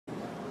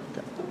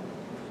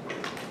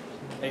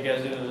Hey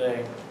guys, doing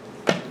today?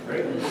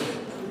 Great.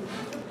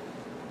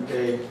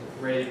 Okay,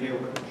 ready to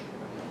go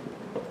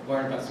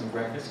learn about some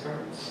graphics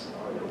cards?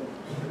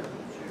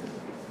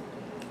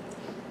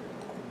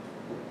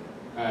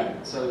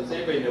 Alright, so does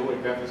anybody know what a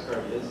graphics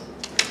card is?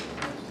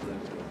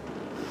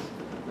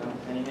 No?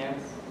 Any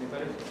hands?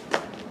 Anybody?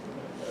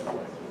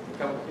 A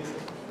couple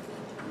people?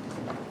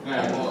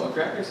 Alright, well a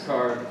graphics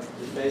card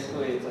is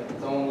basically, it's like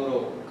its own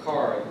little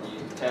card that you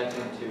attach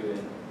into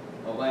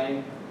a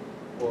lane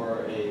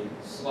or a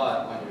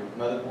slot on your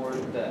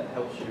motherboard that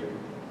helps your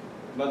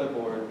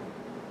motherboard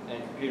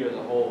and computer as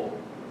a whole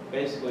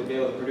basically be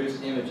able to produce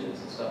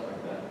images and stuff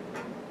like that.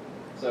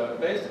 So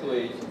it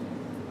basically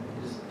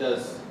just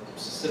does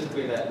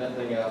specifically that,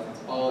 nothing else.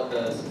 All it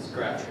does is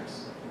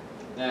graphics.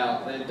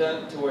 Now, they've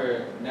done it to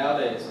where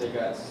nowadays they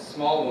got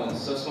small ones,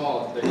 so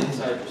small that they're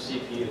inside your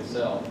CPU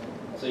itself,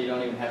 so you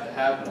don't even have to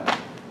have one.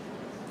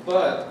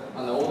 But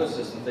on the older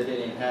systems, they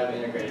didn't even have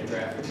integrated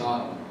graphics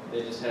on them.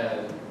 They just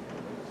had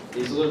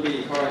these little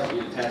bitty cards that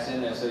you attach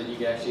in there so that you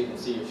can actually even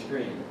see your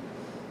screen.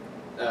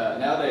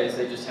 Nowadays,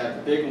 they just have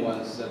the big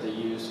ones that they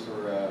use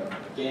for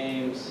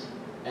games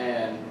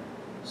and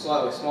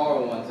slightly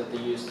smaller ones that they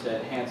use to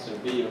enhance their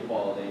video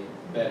quality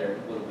better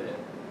a little bit.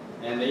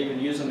 And they even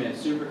use them in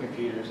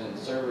supercomputers and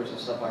servers and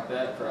stuff like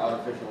that for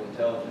artificial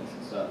intelligence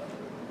and stuff.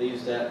 They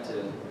use that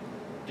to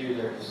do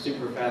their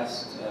super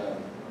fast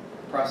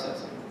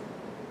processing.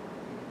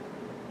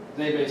 Has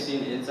anybody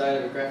seen the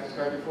inside of a graphics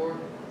card before?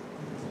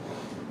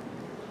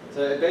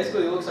 So it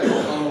basically looks like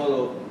its own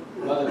little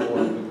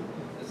motherboard.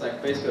 It's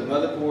like basically a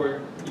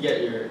motherboard. You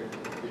get your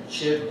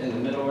chip in the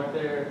middle right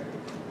there,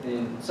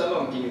 and some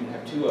of them can even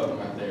have two of them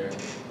right there.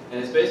 And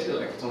it's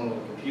basically like its own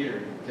little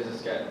computer because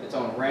it's got its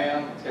own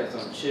RAM, it's got its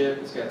own chip,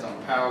 it's got its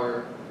own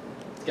power,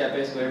 it's got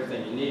basically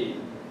everything you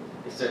need,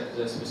 except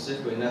there's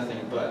specifically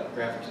nothing but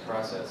graphics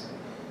processing.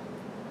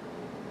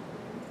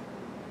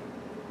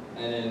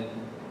 And then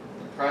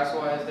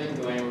price-wise, they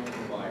can go anywhere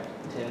from like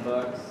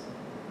 $10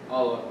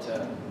 all up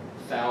to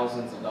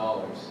thousands of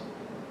dollars.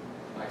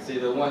 Like, see,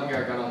 the one here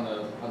I got on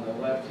the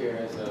left here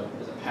is a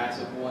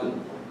passive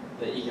one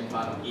that you can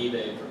find on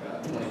eBay for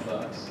about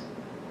 $20.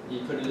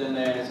 You put it in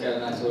there, and it's got a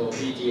nice little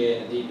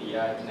VGA and a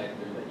DPI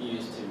connector that you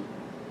use to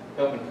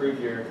help improve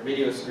your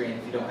video screen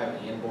if you don't have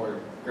any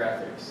inboard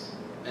graphics.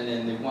 And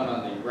then the one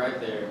on the right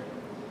there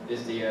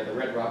is the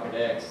Red Rocket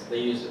X.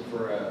 They use it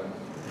for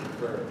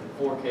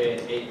 4K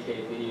and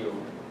 8K video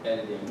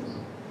editing,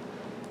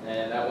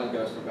 and that one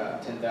goes for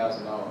about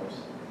 $10,000.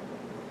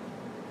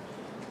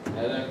 And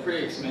they're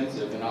pretty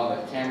expensive, and all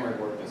the camera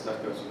work and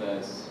stuff goes with that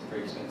is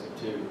pretty expensive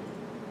too.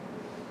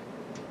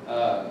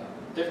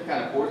 Different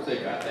kind of ports they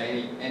got.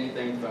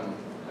 Anything from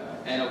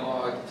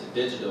analog to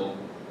digital.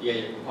 You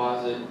got your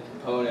composite,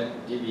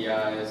 component,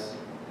 DVIs,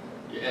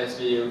 your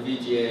S-Video,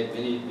 VGA,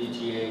 mini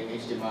VGA,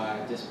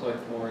 HDMI, display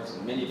ports,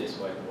 and mini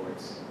display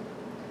ports.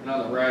 And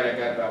on the right, I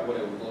got about what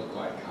it would look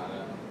like kind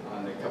of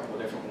on a couple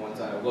of different ones,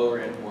 on a lower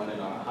end one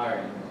and on a higher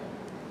end one.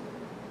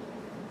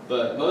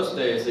 But most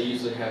days they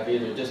usually have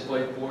either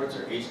display ports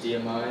or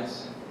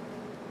HDMIs.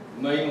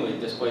 Mainly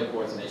display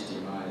ports and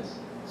HDMIs.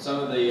 Some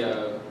of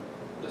the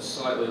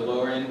slightly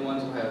lower end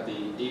ones will have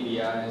the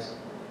DVIs,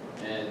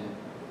 and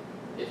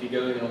if you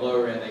go even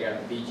lower end, they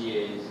got the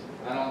VGAs.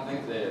 I don't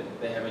think that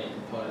they have any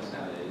components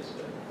nowadays,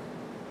 but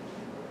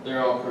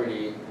they're all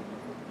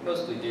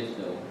mostly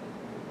digital.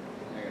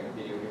 I got a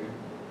video here.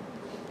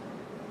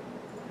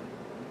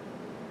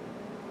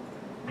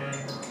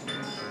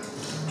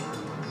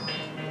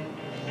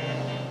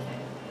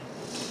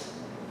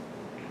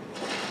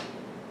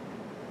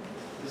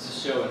 This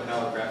is showing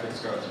how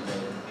graphics cards are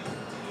made.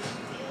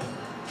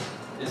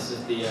 This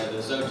is the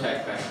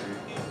Zotac factory.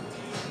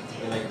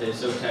 They make the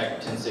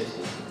Zotac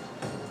 1060.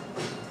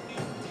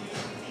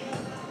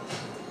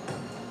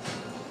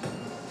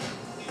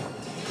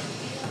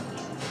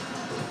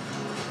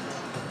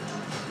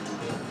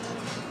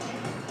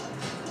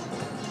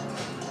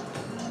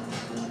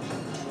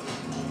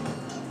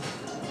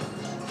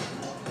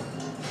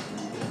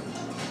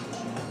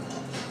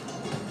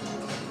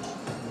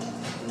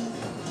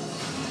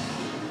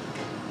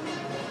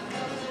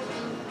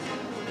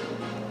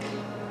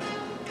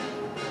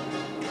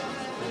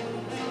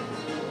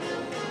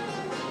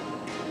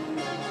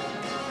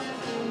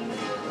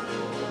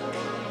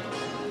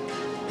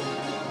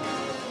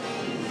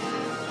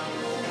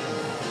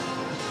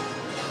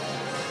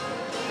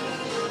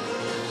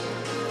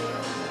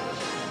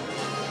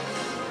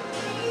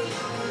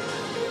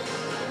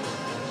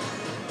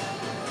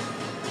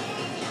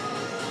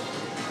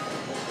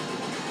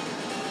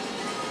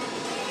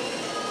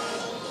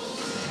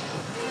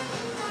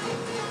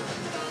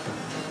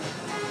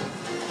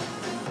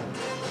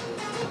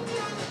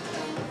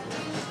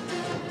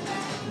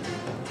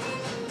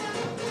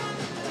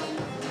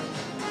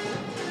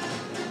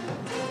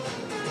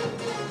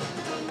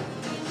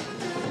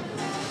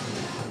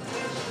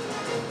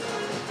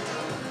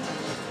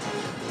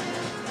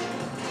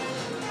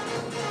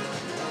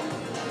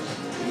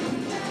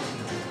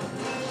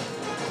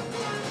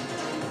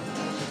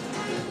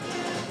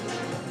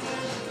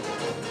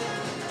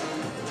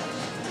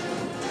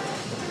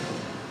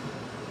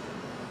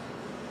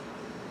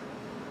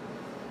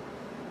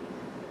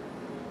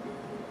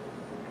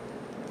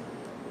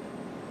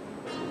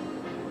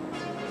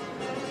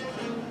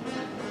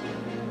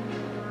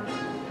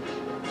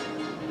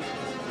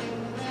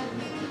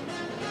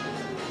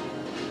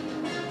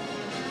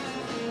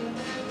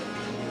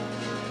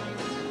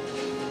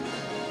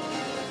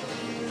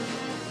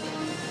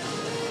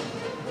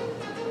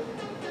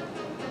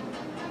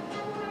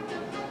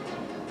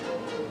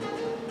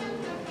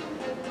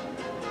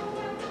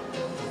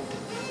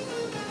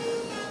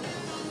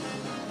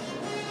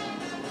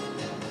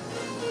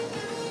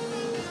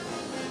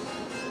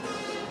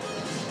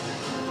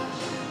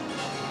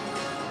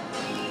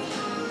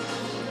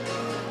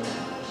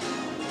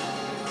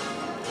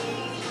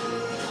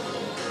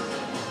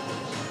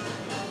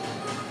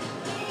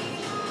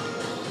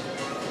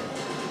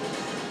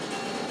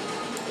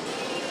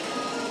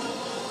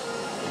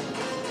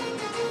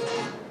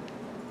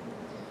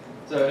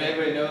 So did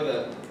anybody know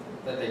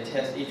that they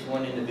test each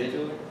one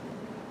individually?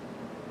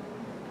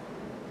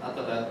 I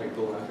thought that was pretty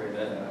cool when I figured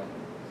that out.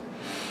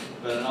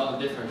 But in all the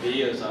different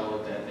videos I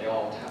looked at,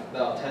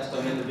 they'll test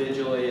them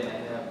individually, and they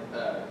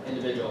have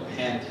individual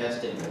hand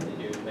testing that they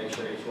do to make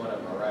sure each one of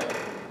them are right.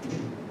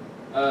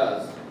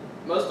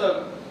 Most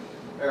of them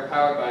are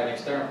powered by an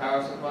external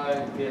power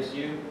supply,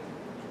 PSU,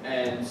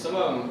 and some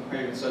of them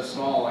are even so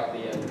small, like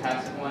the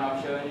passive one I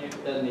was showing you,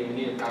 doesn't even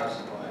need a power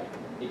supply.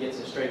 It gets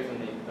it straight from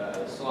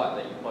the slot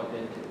that you plugged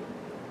into.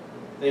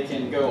 They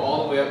can go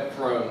all the way up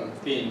from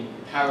being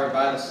powered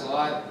by the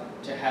slot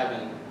to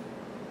having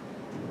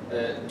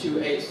two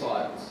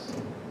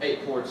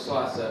 8-port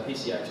slots,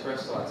 PCI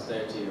Express slots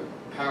there to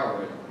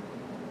power it.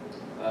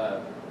 I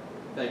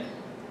think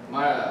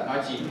my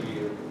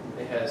GPU,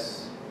 it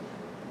has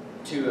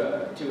two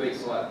 4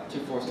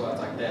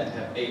 slots like that to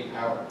have 8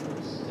 power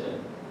ports to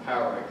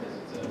power it, because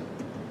it's a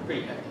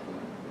pretty hefty one.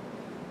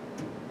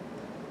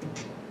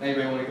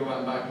 Anybody want to go out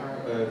and buy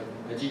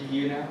a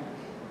GPU now?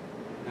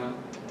 No?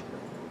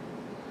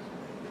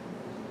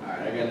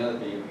 Alright, I got another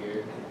video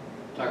here.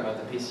 Talk about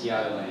the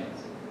PCI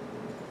lanes.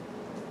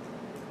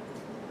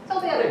 So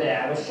the other day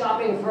I was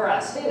shopping for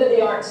a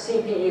state-of-the-art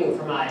CPU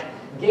for my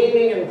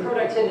gaming and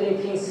productivity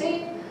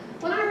PC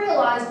when I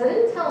realized that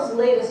Intel's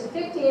latest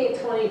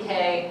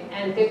 5820K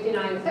and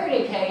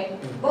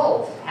 5930K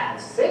both have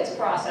 6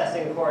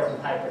 processing cores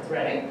with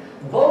hyper-threading,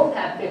 both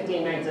have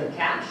 15 megs of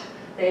cache,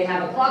 they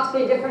have a clock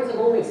speed difference of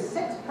only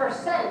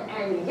 6%,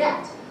 and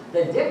yet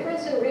the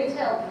difference in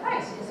retail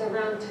price is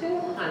around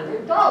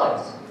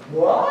 $200.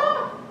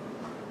 What?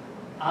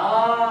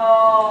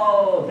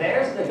 Oh,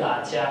 there's the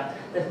gotcha.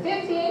 The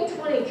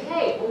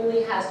 5820K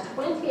only has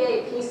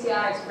 28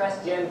 PCI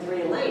Express Gen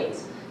 3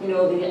 lanes. You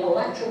know, the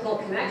electrical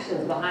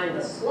connections behind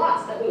the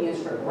slots that we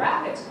use for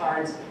graphics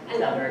cards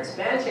and other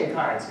expansion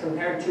cards,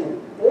 compared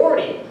to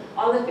 40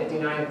 on the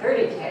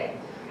 5930K.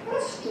 What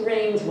a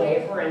strange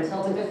way for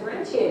Intel to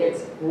differentiate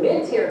its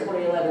mid-tier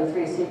 2011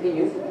 3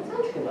 CPU from its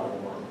entry-level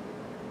one.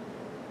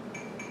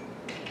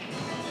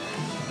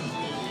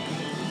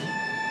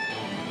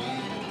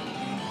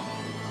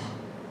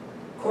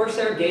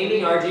 Corsair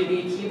Gaming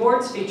RGB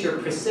keyboards feature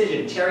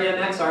precision Cherry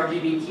MX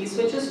RGB key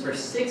switches for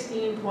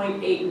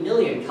 16.8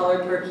 million color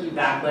per key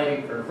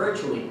backlighting for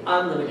virtually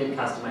unlimited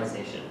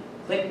customization.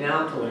 Click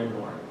now to learn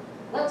more.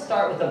 Let's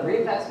start with a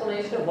brief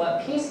explanation of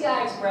what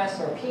PCI Express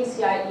or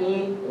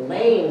PCIe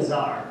lanes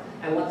are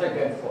and what they're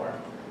good for.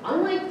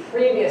 Unlike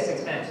previous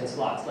expansion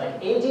slots like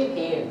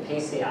AGP and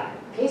PCI,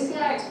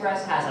 PCI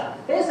Express has a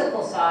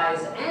physical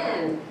size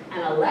and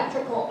an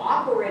electrical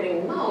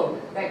operating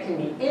mode that can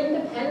be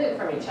independent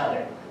from each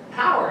other.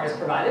 Power is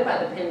provided by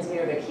the pins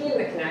near the key in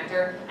the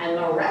connector, and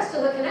the rest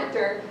of the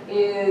connector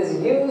is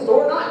used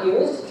or not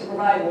used to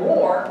provide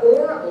more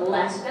or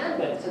less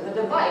bandwidth to the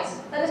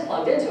device that is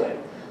plugged into it.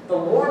 The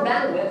more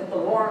bandwidth, the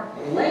more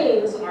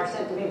lanes are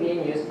said to be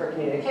being used for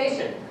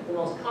communication. The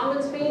most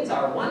common speeds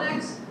are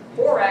 1x,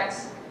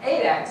 4x,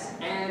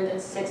 8x, and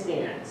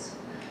 16x.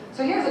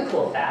 So here's a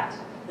cool fact.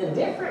 The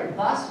different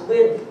bus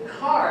width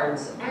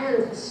cards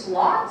and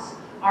slots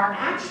are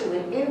actually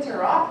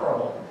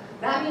interoperable.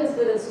 That means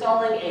that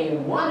installing a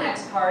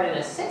 1x card in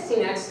a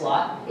 16x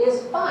slot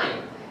is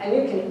fine, and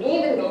you can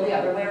even go the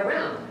other way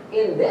around.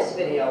 In this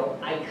video,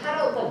 I cut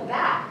out the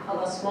back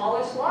of a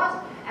smaller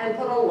slot and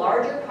put a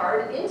larger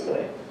card into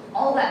it.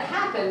 All that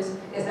happens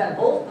is that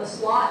both the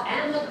slot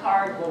and the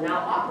card will now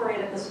operate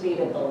at the speed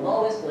of the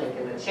lowest link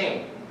in the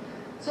chain.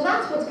 So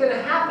that's what's going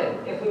to happen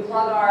if we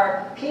plug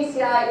our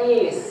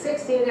PCIe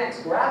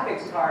 16x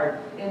graphics card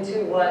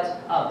into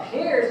what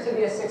appears to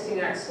be a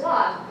 16x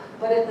slot,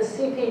 but if the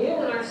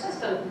CPU in our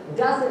system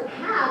doesn't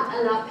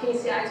have enough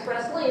PCI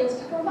Express lanes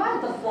to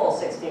provide the full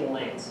 16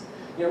 lanes.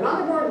 Your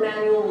motherboard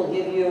manual will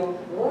give you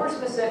more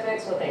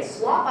specifics with a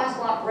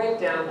slot-by-slot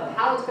breakdown of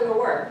how it's going to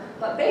work,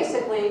 but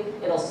basically,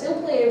 it'll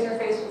simply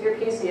interface with your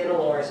PC at a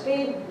lower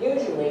speed,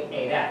 usually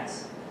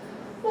 8x.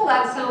 Well,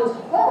 that sounds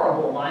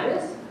horrible,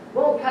 Linus.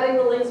 Won't cutting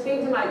the link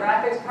speed to my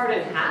graphics card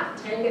in half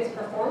tank its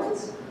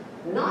performance?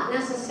 Not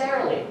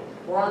necessarily.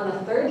 We're on the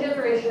 3rd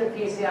generation of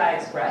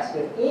PCI Express,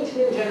 with each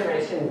new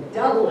generation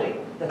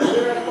doubling the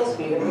theoretical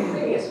speed of the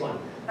previous one.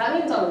 That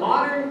means a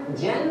modern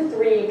Gen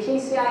 3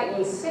 PCIe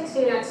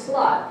 16x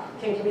slot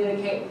can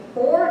communicate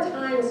 4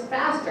 times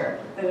faster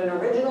than an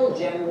original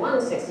Gen 1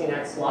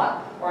 16x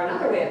slot, or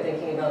another way of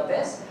thinking about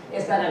this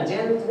is that a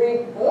Gen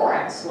 3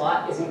 4x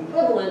slot is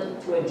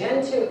equivalent to a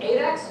Gen 2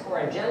 8x or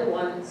a Gen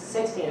 1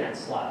 16x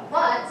slot.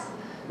 But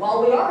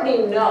while we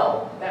already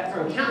know that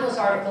from countless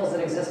articles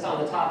that exist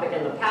on the topic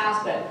in the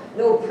past that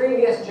no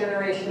previous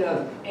generation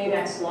of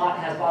 8x slot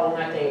has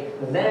bottlenecked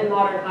a then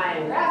modern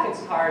high-end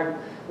graphics card,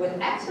 with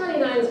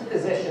X99's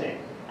positioning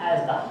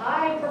as the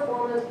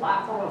high-performance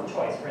platform of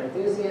choice for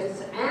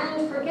enthusiasts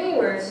and for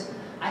gamers,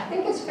 I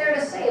think it's fair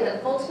to say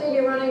that folks may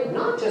be running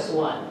not just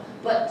 1,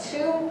 but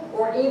 2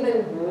 or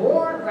even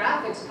more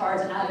graphics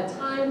cards at a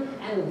time,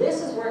 and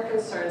this is where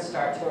concerns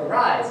start to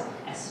arise,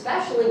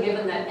 especially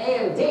given that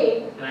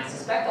AMD, and I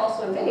suspect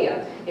also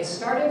NVIDIA, is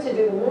starting to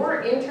do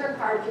more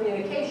inter-card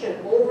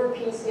communication over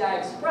PCI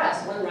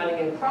Express when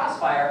running in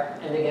Crossfire,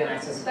 and again I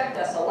suspect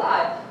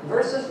SLI,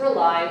 versus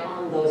relying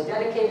on those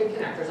dedicated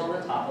connectors on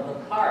the top of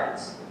the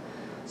cards.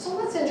 So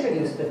let's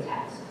introduce the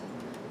test.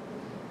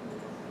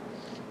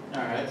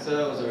 Alright, so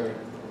that was our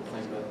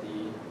thing about the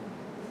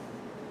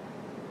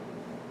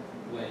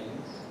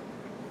lanes.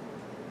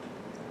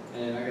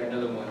 And I got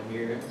another one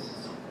here.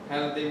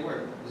 How do they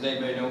work? Does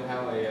anybody know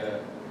how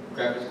a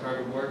graphics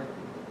card would work?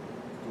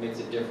 What makes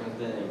it different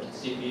than a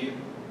CPU?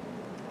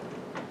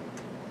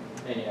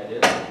 Any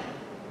ideas?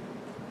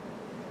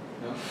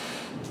 No?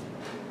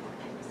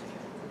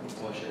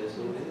 Want to share this a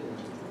little bit?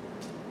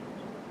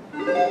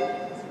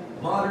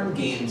 Modern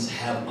games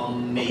have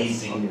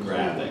amazing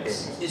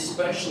graphics,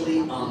 especially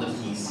on the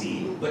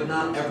PC, but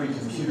not every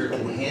computer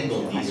can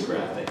handle these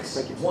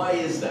graphics. Why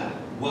is that?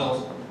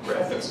 Well,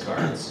 graphics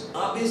cards.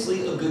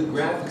 Obviously, a good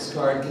graphics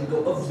card can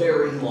go a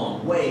very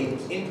long way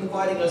in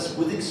providing us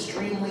with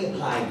extremely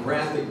high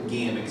graphic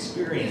game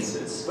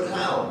experiences. But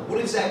how?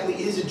 What exactly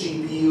is a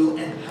GPU,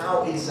 and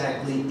how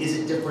exactly is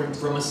it different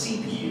from a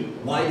CPU?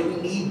 Why do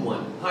we need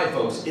one? Hi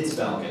folks, it's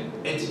Falcon,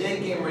 and today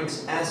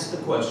GameRanks asks the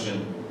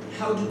question,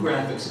 how do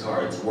graphics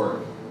cards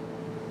work?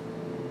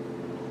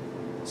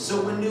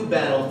 So when new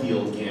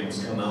Battlefield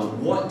games come out,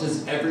 what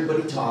does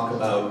everybody talk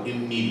about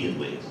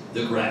immediately?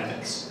 The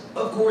graphics.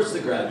 Of course the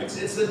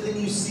graphics. It's the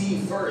thing you see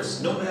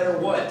first, no matter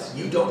what.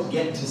 You don't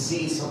get to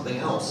see something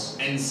else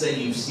and say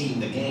you've seen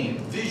the game.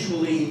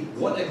 Visually,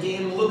 what a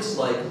game looks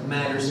like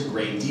matters a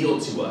great deal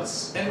to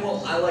us. And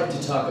while I like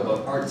to talk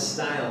about art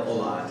style a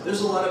lot, there's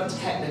a lot of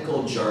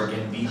technical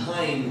jargon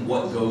behind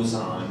what goes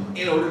on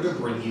in order to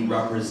bring you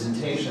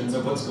representations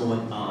of what's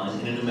going on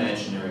in an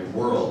imaginary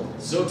world.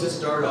 So to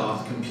start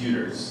off,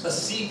 computers. A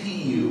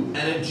CPU and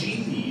a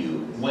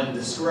GPU, when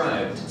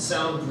described,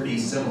 sound pretty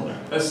similar.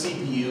 A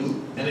CPU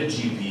and a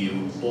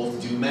GPU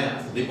both do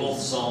math. They both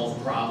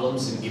solve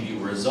problems and give you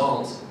a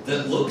result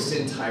that looks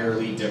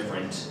entirely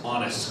different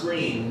on a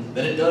screen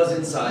than it does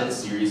inside a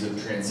series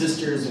of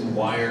transistors and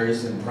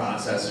wires and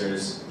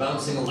processors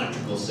bouncing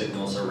electrical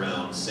signals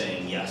around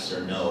saying yes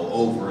or no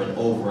over and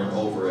over and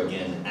over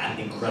again at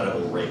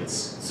incredible rates.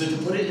 So to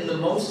put it in the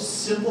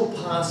most simple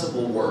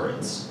possible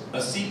words, a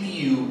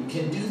CPU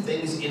can do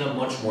things in a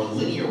much more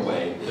linear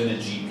way than a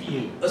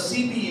GPU. A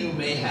CPU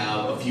may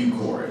have a few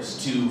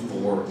cores, 2,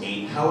 4,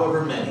 8,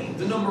 however many.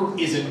 The number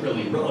isn't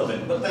really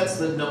relevant, but that's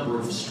the number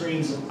of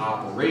streams of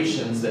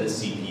operations that a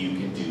CPU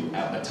can do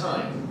at a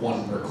time,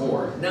 1 per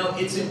core. Now,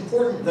 it's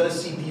important that a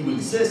CPU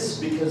exists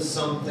because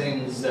some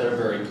things that are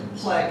very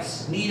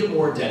complex need a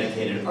more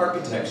dedicated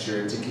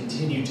architecture to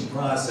continue to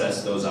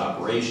process those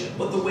operations.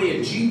 But the way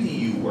a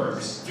GPU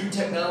works, through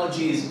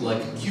technologies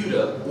like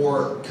CUDA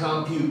or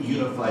Compute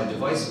Unified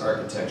Device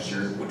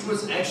Architecture, which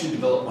was actually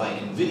developed by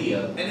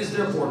NVIDIA and is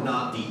therefore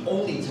not the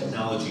only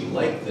technology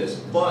like this,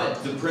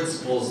 but the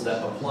principles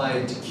that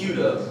apply to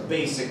CUDA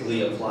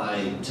basically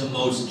apply to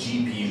most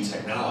GPU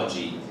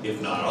technology,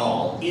 if not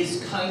all,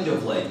 is kind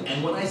of like,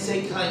 and when I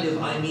say kind of,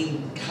 I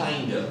mean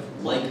kind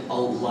of, like a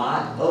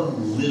lot of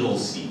little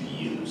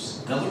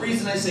CPUs. Now the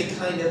reason I say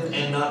kind of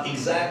and not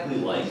exactly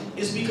like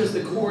is because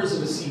the cores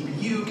of a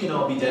CPU can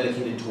all be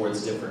dedicated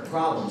towards different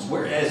problems,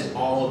 whereas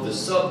all of the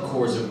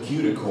subcores of a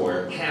CUDA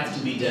core have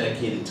to be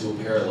dedicated to a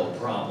parallel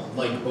problem,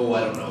 like, oh,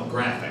 I don't know,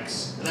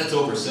 graphics. And that's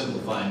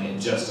oversimplifying it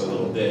just a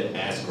little bit,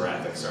 as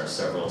graphics are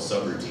several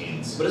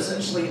subroutines. But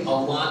essentially, a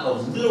lot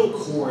of little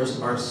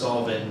cores are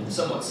solving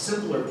somewhat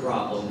simpler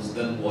problems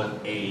than what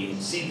a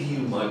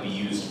CPU might be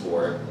used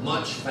for,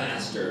 much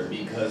faster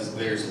because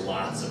there's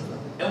lots of them.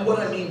 And what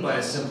I mean by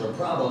a simpler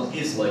problem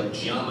is like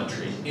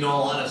geometry. In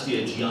all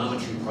honesty, a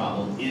geometry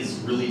problem is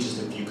really just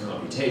a few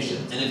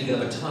computations. And if you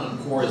have a ton of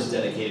cores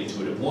dedicated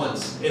to it at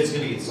once, it's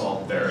going to get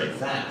solved very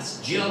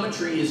fast.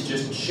 Geometry is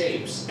just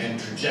shapes and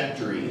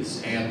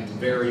trajectories and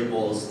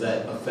variables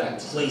that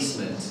affect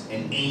placement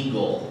and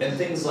angle and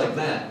things like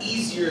that.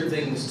 Easier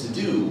things to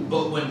do,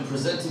 but when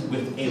presented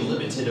with a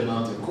limited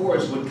amount of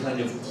cores would kind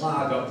of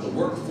clog up the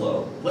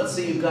workflow. Let's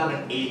say you've got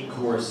an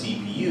 8-core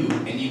CPU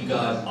and you've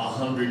got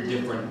 100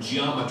 different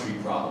geometry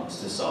problems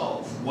to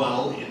solve.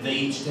 Well, they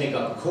each take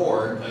up a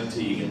core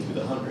until you get through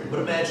the 100. But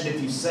imagine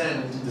if you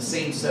send the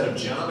same set of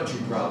geometry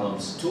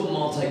problems to a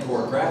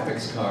multi-core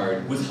graphics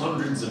card with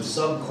hundreds of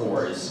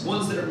subcores,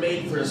 ones that are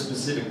made for a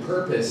specific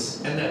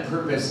purpose, and that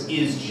purpose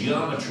is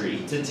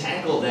geometry, to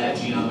tackle that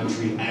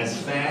geometry as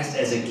fast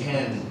as it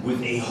can with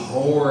a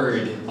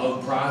horde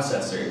of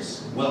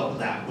processors. Well,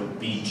 that would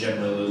be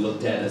generally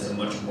looked at as a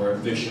much more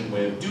efficient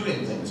way of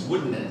doing things,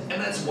 wouldn't it? And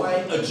that's why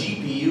a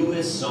GPU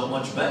is so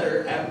much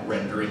better at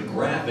rendering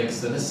graphics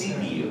than a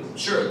CPU.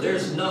 Sure,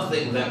 there's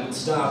nothing that would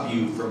stop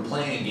you from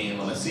playing a game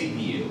on a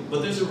CPU,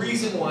 but there's a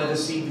reason why the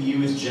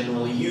CPU is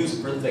generally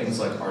used for things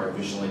like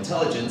artificial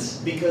intelligence,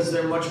 because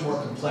they're much more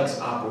complex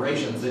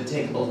operations that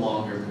take a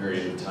longer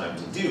period of time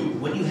to do.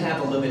 When you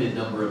have a limited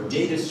number of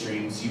data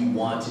streams you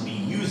want to be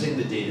using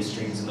the data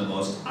streams in the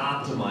most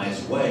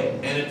optimized way.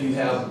 And if you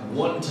have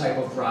one type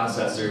of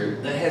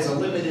processor that has a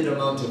limited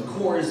amount of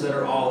cores that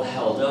are all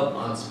held up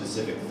on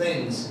specific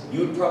things,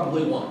 you would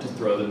probably want to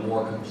throw the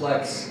more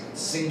complex,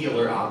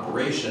 singular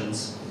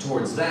operations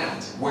towards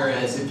that.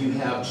 Whereas if you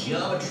have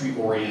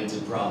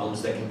geometry-oriented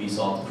problems that can be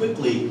solved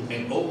quickly,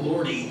 and oh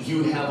lordy,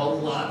 you have a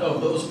lot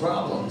of those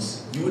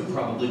problems, you would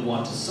probably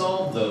want to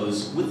solve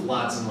those with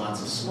lots and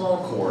lots of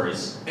small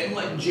cores. And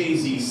like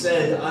Jay-Z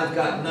said, I've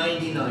got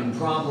 99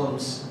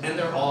 problems, and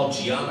they're all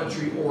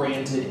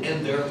geometry-oriented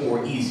and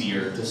therefore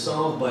easier to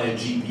solve by a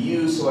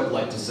GPU, so I'd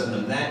like to send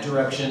them that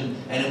direction,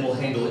 and it will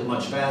handle it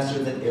much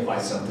faster than if I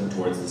sent them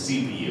towards the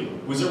CPU.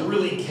 It was a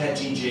really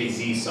catchy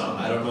Jay-Z song.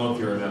 I don't know if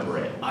you remember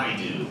it. I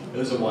do. It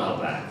was a while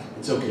back.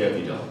 It's okay if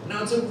you don't.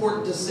 Now it's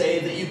important to say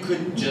that you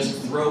couldn't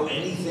just throw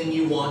anything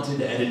you wanted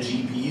at a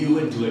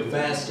GPU and do it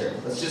faster.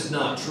 That's just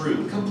not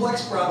true.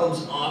 Complex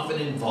problems often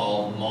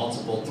involve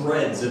multiple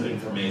threads of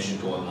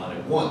information going on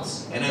at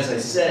once. And as I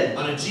said,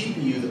 on a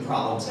GPU the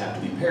problems have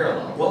to be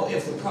parallel. Well,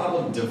 if the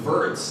problem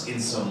diverts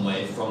in some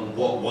way from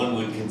what one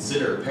would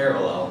consider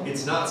parallel,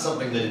 it's not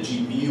something that a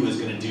GPU is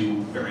going to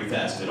do very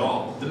fast at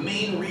all. The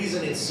main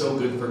reason it's so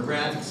good for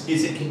graphics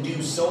is it can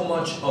do so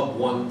much of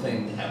one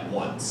thing at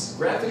once.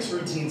 Graphics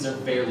routines are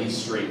fairly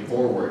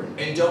straightforward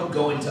and don't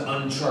go into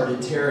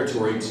uncharted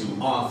territory too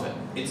often.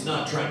 It's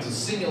not trying to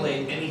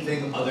simulate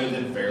anything other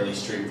than fairly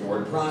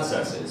straightforward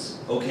processes.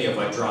 Okay, if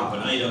I drop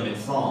an item, it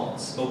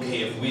falls.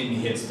 Okay, if wind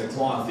hits the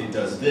cloth, it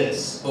does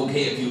this.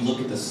 Okay, if you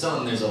look at the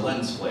sun, there's a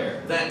lens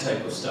flare. That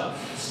type of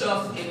stuff.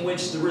 Stuff in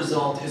which the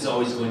result is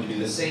always going to be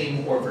the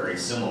same or very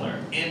similar.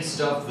 And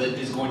stuff that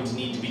is going to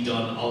need to be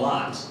done a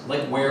lot.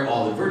 Like where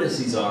all the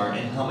vertices are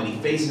and how many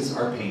faces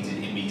are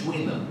painted in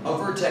between them. A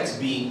vertex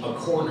being a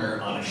corner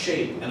on a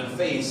shape, and a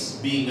face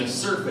being a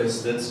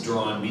surface that's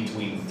drawn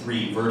between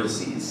three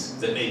vertices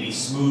that may be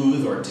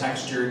smooth or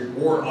textured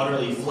or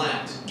utterly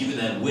flat, giving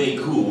that way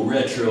cool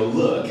retro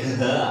look.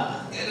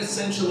 And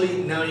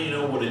essentially, now you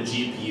know what a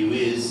GPU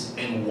is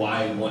and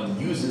why one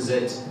uses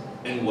it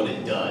and what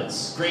it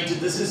does. Granted,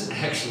 this is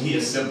actually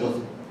a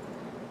simple.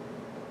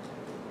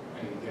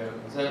 There you go.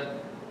 Does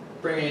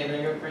that bring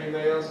anything up for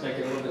anybody else? Make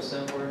it a little bit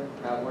simpler,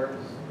 how it works?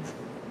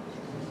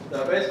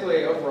 So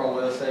basically, overall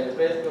what I was saying is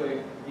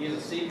basically you use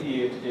a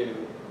CPU to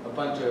do a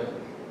bunch of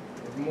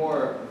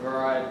more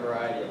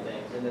variety of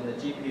things, and then the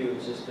GPU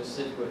is just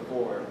specifically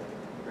for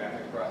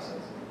graphics processing.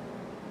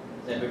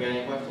 Does anybody got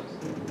any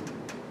questions?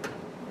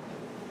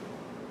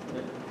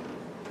 Yeah.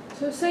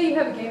 So say you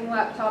have a game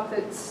laptop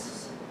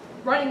that's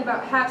running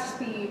about half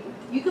speed.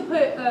 You could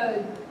put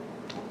a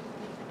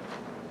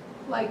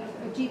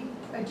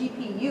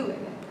GPU in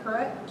it,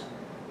 correct?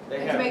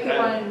 They To make it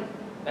run.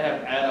 They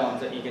have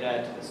add-ons that you can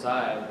add to the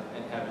side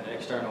and have an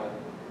external.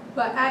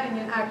 But adding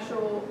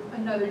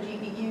another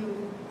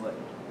GPU would.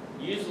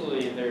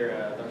 Usually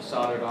they're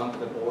soldered onto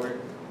the board.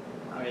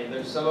 I mean,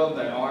 there's some of them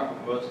that aren't,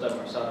 but most of them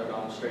are soldered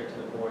on straight to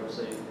the board,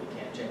 so you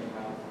can't change them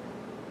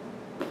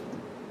out.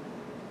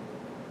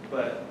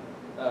 But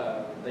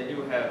they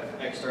do have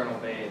external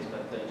bays,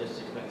 but they're just as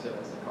expensive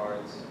as the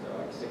cards. They're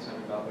like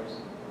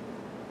 $600.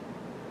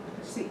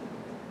 See.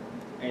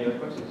 Any other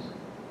questions?